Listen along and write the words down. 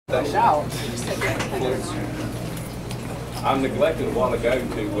I neglected a while ago to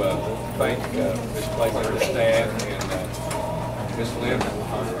thank Ms. Clayton and her staff and Ms. Lynn,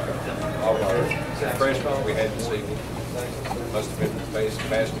 all of our freshmen we had this evening. Must have been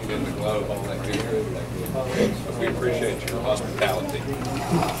basking in the glow of all that good food. But we appreciate your hospitality.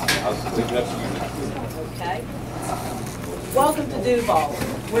 I'll leave it up to you now. Okay. Welcome to Duval,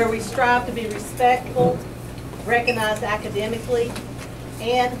 where we strive to be respectful, recognized academically,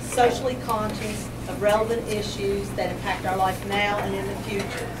 and socially conscious of relevant issues that impact our life now and in the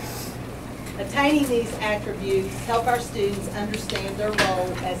future. Attaining these attributes help our students understand their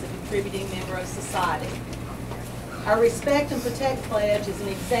role as a contributing member of society. Our Respect and Protect Pledge is an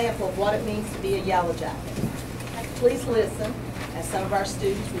example of what it means to be a Yellow Jacket. Please listen as some of our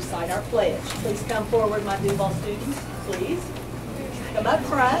students recite our pledge. Please come forward, my Duval students, please. Come up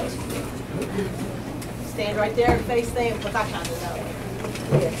front. Stand right there and face them, because I kind of know.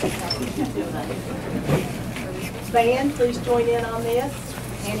 Yes. Band, please join in on this.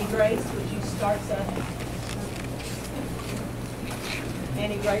 Annie Grace, would you start something?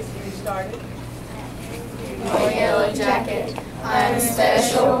 Annie Grace, would you start it? My Yellow Jacket, I am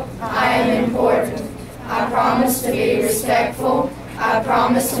special, I am important. I promise to be respectful, I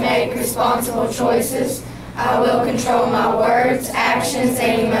promise to make responsible choices. I will control my words, actions,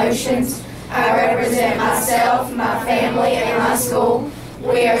 and emotions. I represent myself, my family, and my school.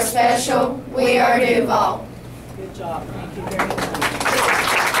 We are special, we are Duval. Good job, thank you very much.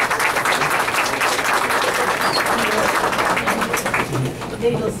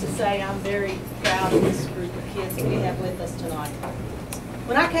 Needless to say, I'm very proud of this group of kids that we have with us tonight.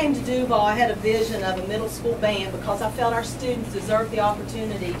 When I came to Duval, I had a vision of a middle school band because I felt our students deserved the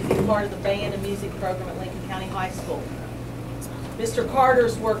opportunity to be part of the band and music program at Lincoln County High School. Mr.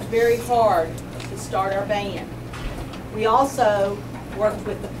 Carter's worked very hard to start our band. We also worked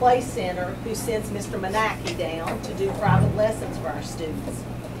with the Play Center, who sends Mr. Manaki down to do private lessons for our students.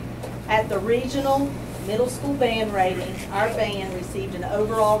 At the regional middle school band rating, our band received an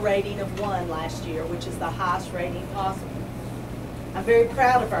overall rating of 1 last year, which is the highest rating possible. I'm very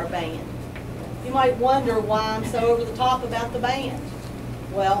proud of our band. You might wonder why I'm so over the top about the band.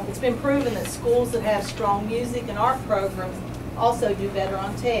 Well, it's been proven that schools that have strong music and art programs also do better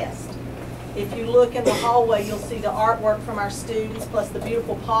on tests. If you look in the hallway, you'll see the artwork from our students, plus the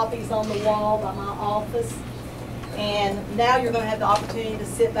beautiful poppies on the wall by my office. And now you're going to have the opportunity to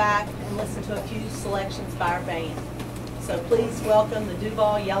sit back and listen to a few selections by our band. So please welcome the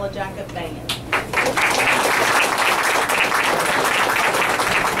Duval Yellow Jacket Band.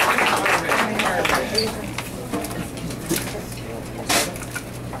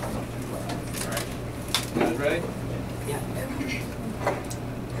 You guys ready? Yeah.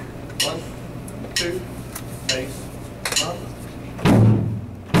 1, 2, face up.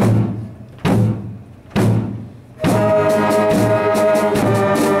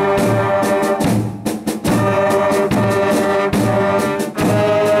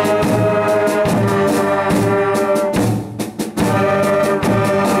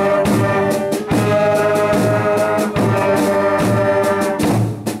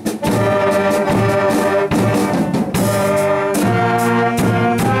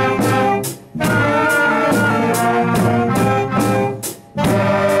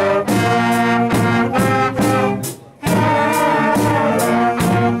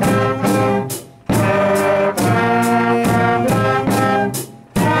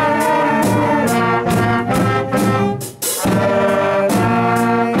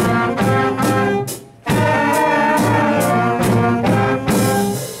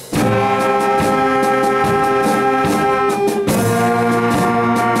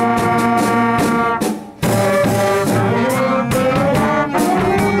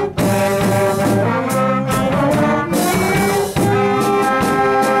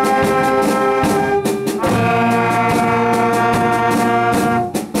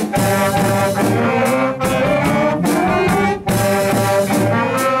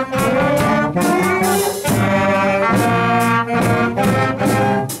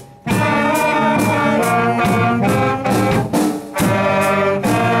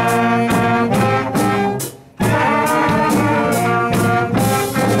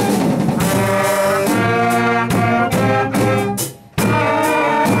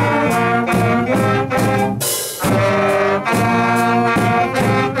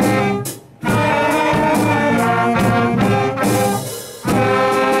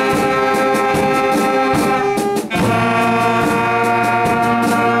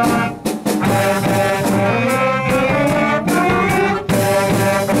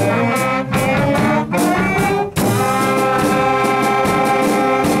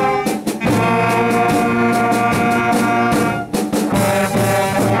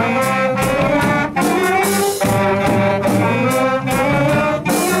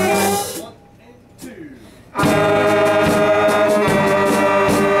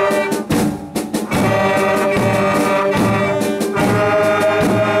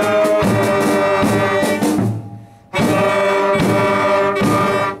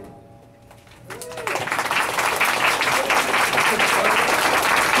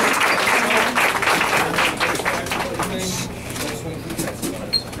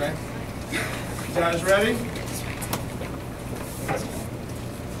 guys ready?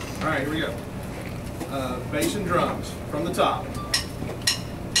 All right, here we go. Bass and drums from the top.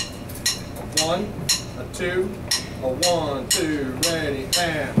 1, a 2, a 1, 2, ready,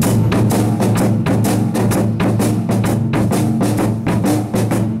 and.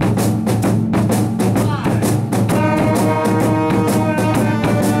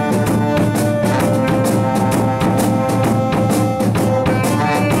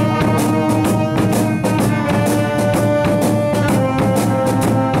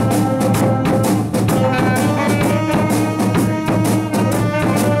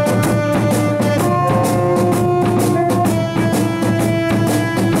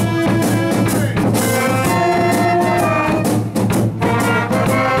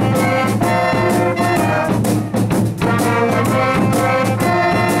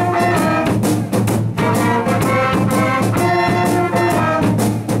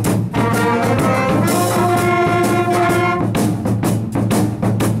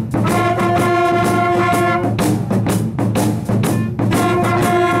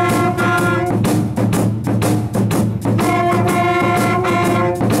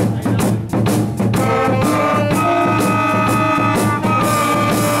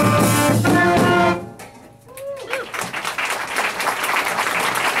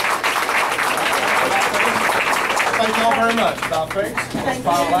 Thank you all very much. About face. Let's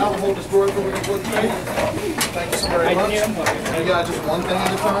file out. We'll hold this door open. We can put the face. Thank you so very much. You guys just one thing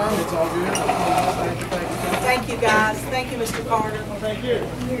at a time. It's all good. Thank you. Thank you, guys. Thank you, Mr. Carter. Thank you.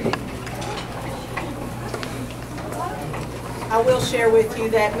 I will share with you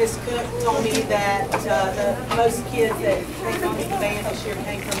that Ms. Cook told me that most kids that came on the band this year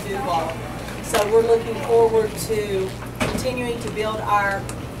came from Duval. So we're looking forward to continuing to build our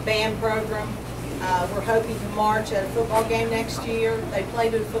band program. We're hoping to march at a football game next year. They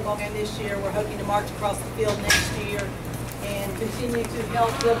played at a football game this year. We're hoping to march across the field next year and continue to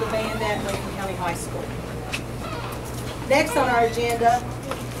help build the band at Lincoln County High School. Next on our agenda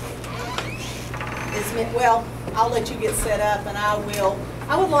is, well, I'll let you get set up and I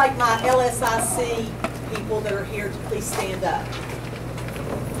would like my LSIC people that are here to please stand up.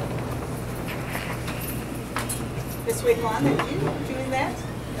 Ms. Wickline, are you doing that?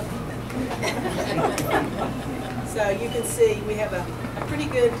 So you can see we have a pretty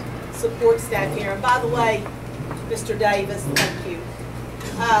good support staff here. And by the way, Mr. Davis, thank you.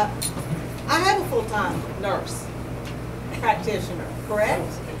 I have a full-time nurse practitioner, correct?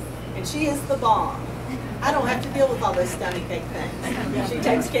 And she is the bomb. I don't have to deal with all those stomach ache things. She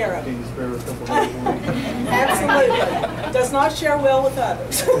takes care of it. Absolutely. Does not share well with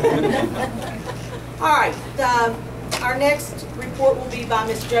others. All right. Our next report will be by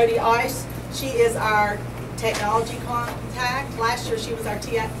Ms. Jody Ice. She is our technology contact. Last year she was our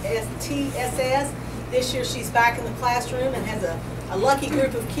TSS. This year she's back in the classroom and has a lucky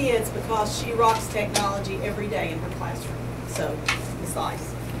group of kids because she rocks technology every day in her classroom. So, Ms.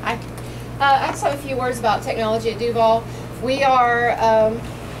 Ice. I just have a few words about technology at Duval. We are,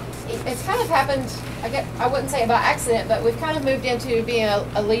 it's kind of happened, I wouldn't say by accident, but we've kind of moved into being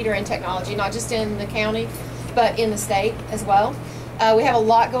a leader in technology, not just in the county, but in the state as well. We have a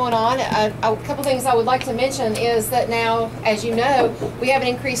lot going on. A couple things I would like to mention is that now, as you know, we have an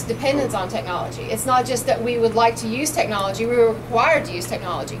increased dependence on technology. It's not just that we would like to use technology, we're required to use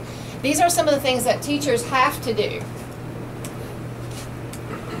technology. These are some of the things that teachers have to do.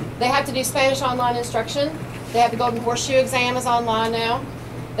 They have to do Spanish online instruction. They have the Golden Horseshoe exam is online now.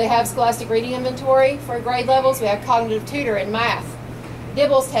 They have Scholastic Reading Inventory for grade levels. We have cognitive tutor in math.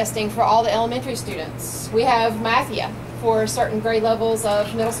 Dibbles testing for all the elementary students. We have Mathia for certain grade levels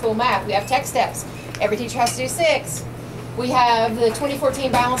of middle school math. We have Tech Steps. Every teacher has to do 6. We have the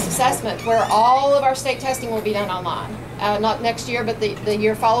 2014 Balanced Assessment where all of our state testing will be done online. Not next year, but the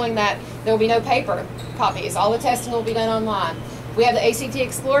year following that, there will be no paper copies. All the testing will be done online. We have the ACT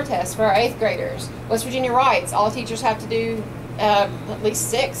Explore test for our 8th graders. West Virginia Writes, all teachers have to do at least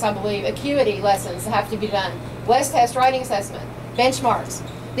 6, I believe, acuity lessons have to be done. West Test Writing Assessment, benchmarks.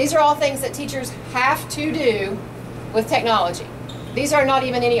 These are all things that teachers have to do with technology. These are not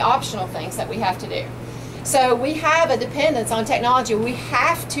even any optional things that we have to do. So we have a dependence on technology. We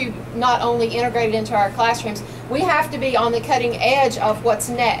have to not only integrate it into our classrooms, we have to be on the cutting edge of what's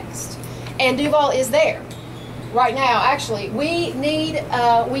next. And Duval is there. Right now, actually, we needed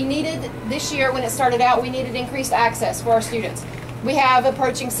this year when it started out, we needed increased access for our students. We have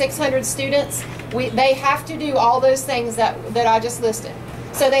approaching 600 students. They have to do all those things that I just listed.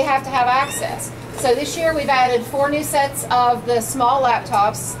 So they have to have access. So this year we've added 4 new sets of the small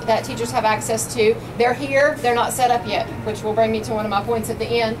laptops that teachers have access to. They're here, they're not set up yet, which will bring me to one of my points at the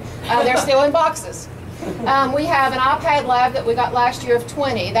end. They're still in boxes. We have an iPad lab that we got last year of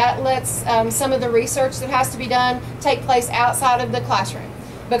 20. That lets some of the research that has to be done take place outside of the classroom,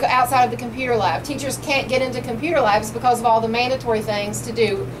 outside of the computer lab. Teachers can't get into computer labs because of all the mandatory things to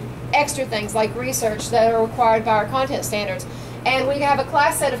do, extra things like research that are required by our content standards. And we have a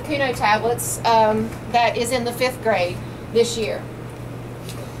class set of Kuno tablets that is in the 5th grade this year.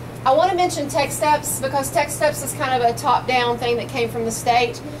 I want to mention TechSteps because TechSteps is kind of a top-down thing that came from the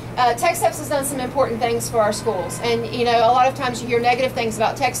state. TechSteps has done some important things for our schools. And you know, a lot of times you hear negative things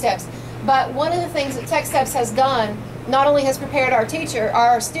about TechSteps. But one of the things that TechSteps has done not only has prepared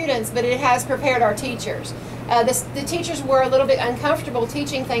our students, but it has prepared our teachers. The teachers were a little bit uncomfortable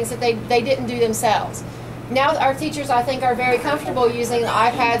teaching things that they didn't do themselves. Now our teachers, I think, are very comfortable using the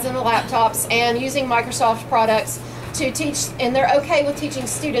iPads and the laptops and using Microsoft products to teach, and they're okay with teaching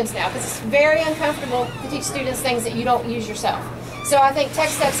students now because it's very uncomfortable to teach students things that you don't use yourself. So I think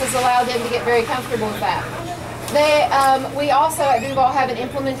TechSteps has allowed them to get very comfortable with that. We also at Duval have an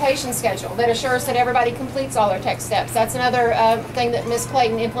implementation schedule that assures that everybody completes all their TechSteps. That's another thing that Ms.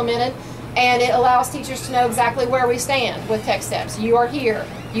 Clayton implemented, and it allows teachers to know exactly where we stand with TechSteps. You are here.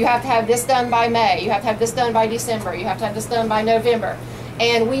 You have to have this done by May. You have to have this done by December. You have to have this done by November.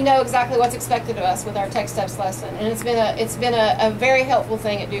 And we know exactly what's expected of us with our TechSteps lesson, and it's been a very helpful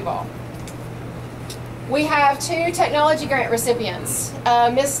thing at Duval. We have 2 technology grant recipients.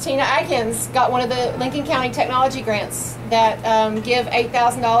 Miss Tina Atkins got one of the Lincoln County technology grants that give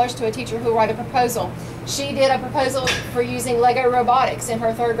 $8,000 to a teacher who will write a proposal. She did a proposal for using Lego robotics in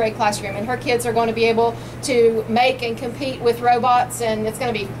her 3rd grade classroom, and her kids are going to be able to make and compete with robots, and it's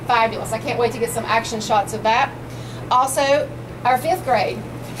going to be fabulous. I can't wait to get some action shots of that. Also, our 5th grade,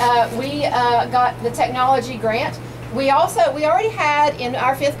 we got the technology grant. We already had in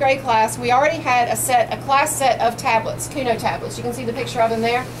our 5th grade class, we already had a class set of tablets, Kuno tablets. You can see the picture of them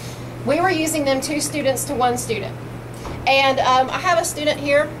there. We were using them 2 students to 1 student. And I have a student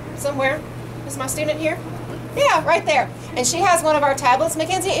here somewhere. Is my student here? Yeah, right there. And she has one of our tablets.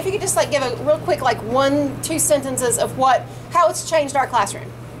 Mackenzie, if you could just like give a real quick 1-2 sentences of how it's changed our classroom.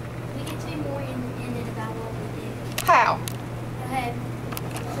 We get to be more independent about what we do. How?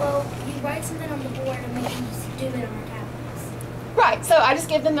 Well, you write something on the board and we can just do it on our tablets. Right, so I just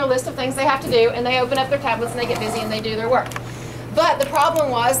give them their list of things they have to do, and they open up their tablets and they get busy and they do their work. But the problem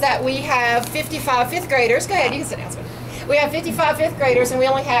was that we have 55 5th graders. Go ahead, you can sit down. We have 55 5th graders and we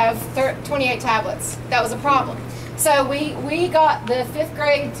only have 28 tablets. That was a problem. So we got the 5th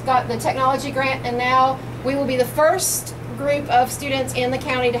grade, got the technology grant, and now we will be the first group of students in the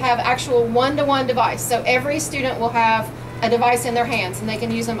county to have actual one-to-one device. So every student will have a device in their hands, and they can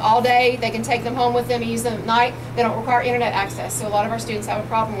use them all day. They can take them home with them and use them at night. They don't require internet access, so a lot of our students have a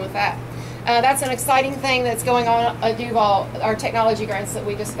problem with that. That's an exciting thing that's going on at Duval, our technology grants that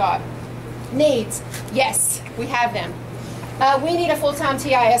we just got. Needs, yes, we have them. We need a full-time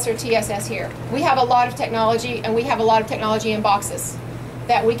TIS or TSS here. We have a lot of technology, and we have a lot of technology in boxes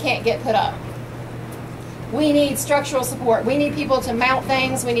that we can't get put up. We need structural support. We need people to mount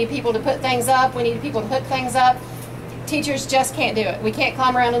things. We need people to put things up. We need people to hook things up. Teachers just can't do it. We can't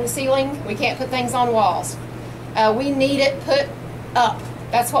climb around in the ceiling. We can't put things on walls. We need it put up.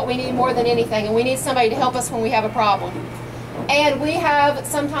 That's what we need more than anything, and we need somebody to help us when we have a problem. And we have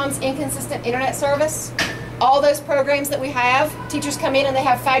sometimes inconsistent internet service. All those programs that we have, teachers come in and they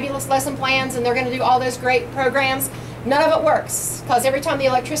have fabulous lesson plans and they're going to do all those great programs. None of it works because every time the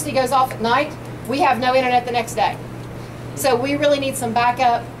electricity goes off at night, we have no internet the next day. So we really need some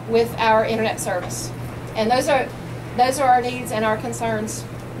backup with our internet service. And those are our needs and our concerns.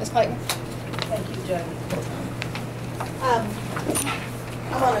 Ms. Clayton. Thank you, Jody.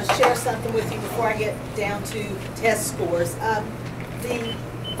 I want to share something with you before I get down to test scores. The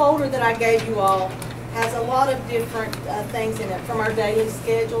folder that I gave you all has a lot of different things in it, from our daily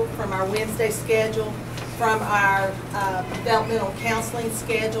schedule, from our Wednesday schedule, from our developmental counseling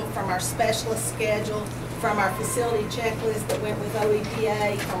schedule, from our specialist schedule, from our facility checklist that went with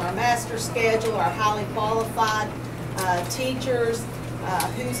OEPA, from our master schedule, our highly qualified teachers,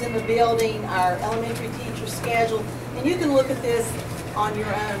 who's in the building, our elementary teacher schedule. And you can look at this on your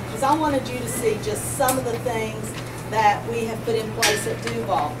own, because I wanted you to see just some of the things that we have put in place at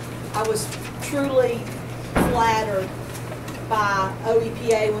Duval. I was truly flattered by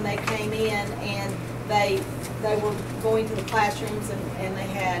OEPA when they came in and they were going to the classrooms and they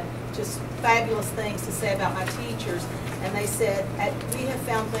had just fabulous things to say about my teachers. And they said, we have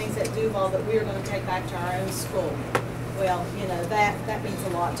found things at Duval that we are going to take back to our own school. Well, you know, that means a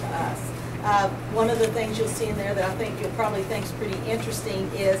lot to us. One of the things you'll see in there that I think you'll probably think is pretty interesting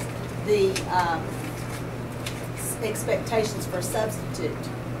is the expectations for a substitute.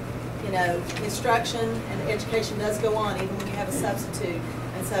 You know, instruction and education does go on even when you have a substitute.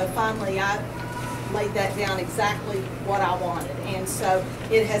 And so finally I laid that down exactly what I wanted. And so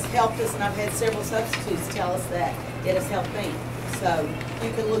it has helped us, and I've had several substitutes tell us that it has helped me. So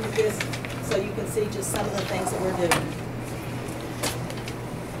you can look at this so you can see just some of the things that we're doing.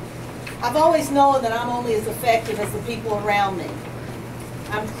 I've always known that I'm only as effective as the people around me.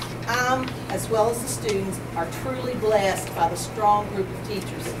 I'm, as well as the students, are truly blessed by the strong group of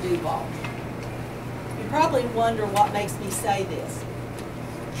teachers at Duval. You probably wonder what makes me say this.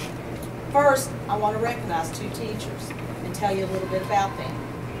 First, I want to recognize two teachers and tell you a little bit about them.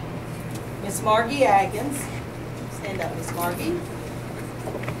 Miss Margie Aggins, stand up, Miss Margie,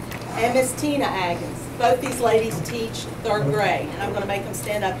 and Miss Tina Aggins. Both these ladies teach 3rd grade, and I'm going to make them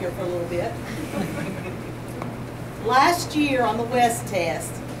stand up here for a little bit. Last year on the West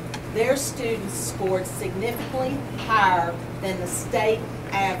test, their students scored significantly higher than the state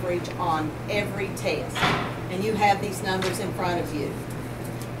average on every test. And you have these numbers in front of you.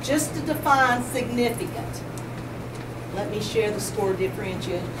 Just to define significant, let me share the score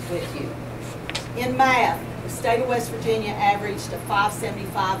differential with you. In math, the state of West Virginia averaged a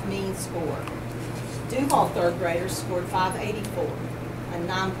 575 mean score. Duval 3rd graders scored 584, a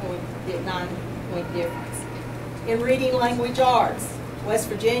 9-point difference. In reading language arts, West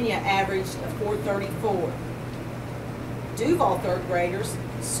Virginia averaged a 434. Duval 3rd graders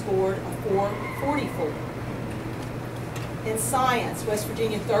scored a 444. In science, West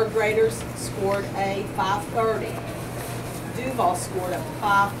Virginia 3rd graders scored a 530. Duval scored a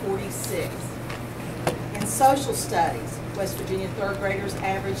 546. In social studies, West Virginia 3rd graders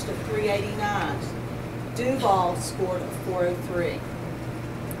averaged a 389. Duval scored a 403.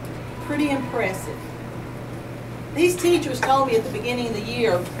 Pretty impressive. These teachers told me at the beginning of the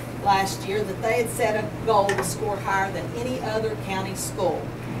year, last year, that they had set a goal to score higher than any other county school.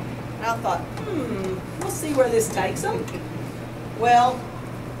 And I thought, we'll see where this takes them. Well,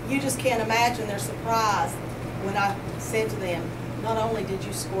 you just can't imagine their surprise when I said to them, not only did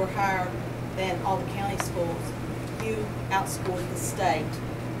you score higher than all the county schools, you outscored the state.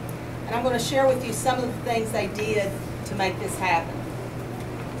 And I'm going to share with you some of the things they did to make this happen.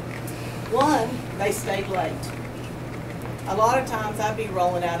 One, they stayed late. A lot of times I'd be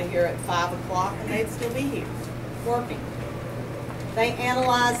rolling out of here at 5 o'clock and they'd still be here, working. They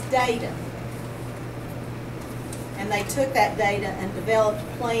analyzed data. And they took that data and developed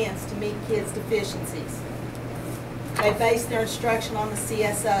plans to meet kids' deficiencies. They based their instruction on the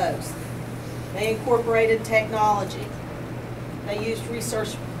CSOs. They incorporated technology. They used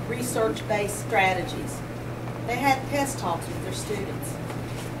research-based strategies. They had test talks with their students.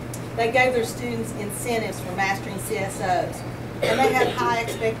 They gave their students incentives for mastering CSOs. And they had high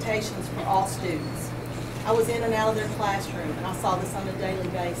expectations for all students. I was in and out of their classroom, and I saw this on a daily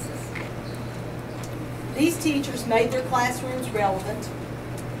basis. These teachers made their classrooms relevant,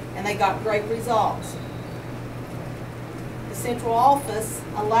 and they got great results. The central office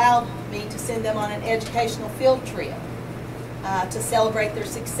allowed me to send them on an educational field trip to celebrate their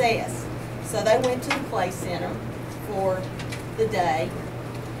success. So they went to the Play Center for the day.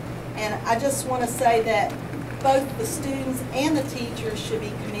 And I just want to say that both the students and the teachers should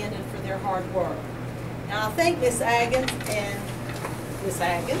be commended for their hard work. Now I think Miss Atkins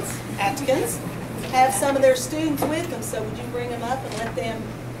have some of their students with them, so would you bring them up and let them?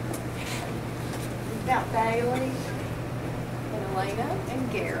 We've got Bailey And Elena and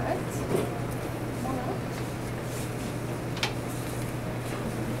Garrett. Come on up.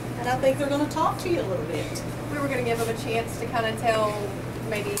 and I think they're going to talk to you a little bit. We were going to give them a chance to kind of tell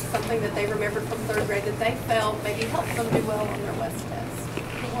maybe something that they remembered from 3rd grade that they felt maybe helped them do well on their West test.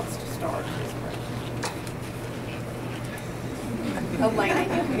 Who wants to start? Elena, you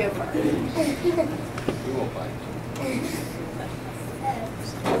can go first. We won't fight.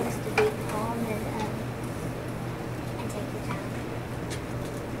 Supposed to be calm and take your time.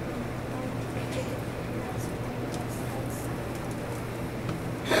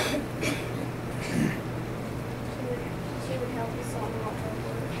 She would help us on all her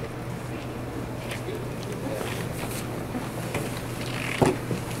work.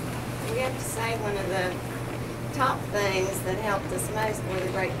 We have to say one of the top things that helped us most were the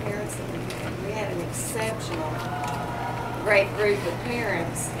great parents that we had. We had an exceptional, great group of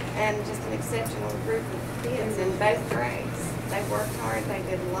parents and just an exceptional group of kids in both grades. They worked hard, they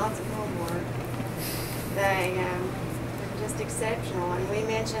did lots of homework. They were just exceptional, and we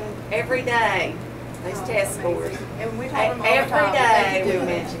mentioned every day those test scores. And we told them all the Every time that they day could we do it.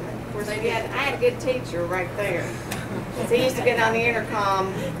 mentioned it. Of course, I had a good teacher right there. So he used to get on the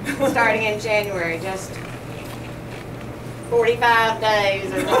intercom starting in January, just 45 days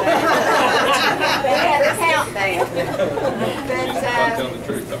or whatever. They had a countdown. I'm telling the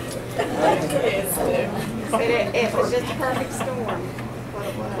truth, But it was just a perfect storm. What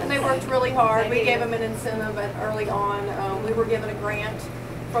it was. And they worked really hard. We They gave did. them an incentive early on. We were given a grant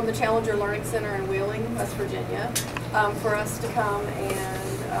from the Challenger Learning Center in Wheeling, West Virginia, for us to come and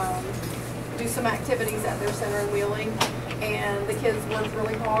do some activities at their center in Wheeling. And the kids worked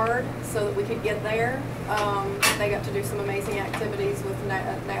really hard so that we could get there. They got to do some amazing activities with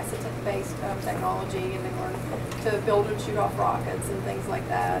NASA-based technology, and they learned to build and shoot off rockets and things like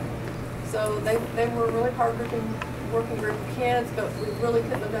that. So they were a really hard-working group of kids, but we really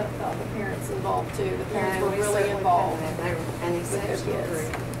couldn't have done it without the parents involved too. The parents Yeah, were we really certainly involved couldn't have. They were an with their exceptional kids.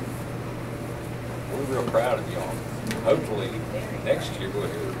 group. We're real proud of y'all. Hopefully, next year we'll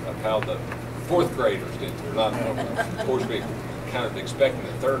hear of how the fourth graders did. They're not, of course, we kind of expecting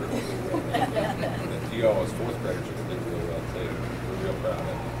the third to do real well. That you all as fourth graders are going to do real well too. We're real proud of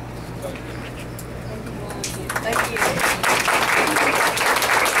you. Thank you. Thank you.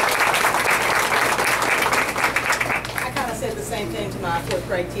 I kind of said the same thing to my fourth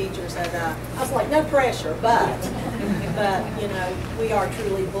grade teachers, and I was like, no pressure, but you know, we are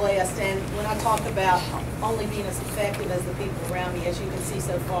truly blessed. And when I talk about only being as effective as the people around me, as you can see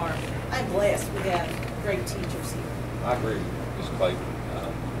so far, I'm blessed. We have great teachers here. I agree with Ms. Clayton.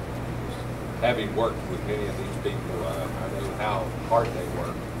 Having worked with many of these people, I know how hard they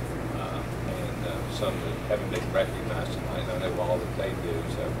work, and some that haven't been recognized tonight. I know all that they do.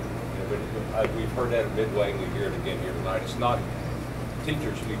 So, we've heard that at Midway, and we hear it again here tonight. It's not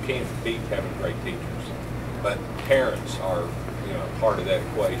teachers. You can't beat having great teachers, but parents are, part of that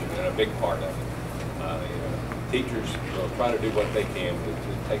equation and a big part of it. Teachers will try to do what they can, but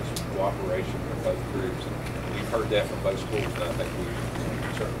it takes cooperation from both groups. And we've heard that from both schools, and I think we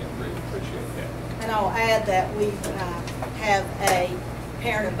certainly appreciate that. And I'll add that we have a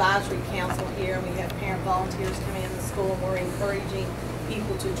parent advisory council here, and we have parent volunteers coming in the school, and we're encouraging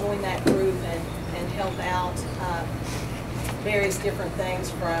people to join that group and help out various different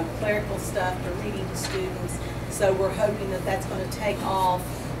things, from clerical stuff to reading to students. So we're hoping that that's going to take off,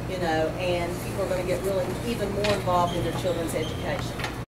 and people are going to get really even more involved in their children's education.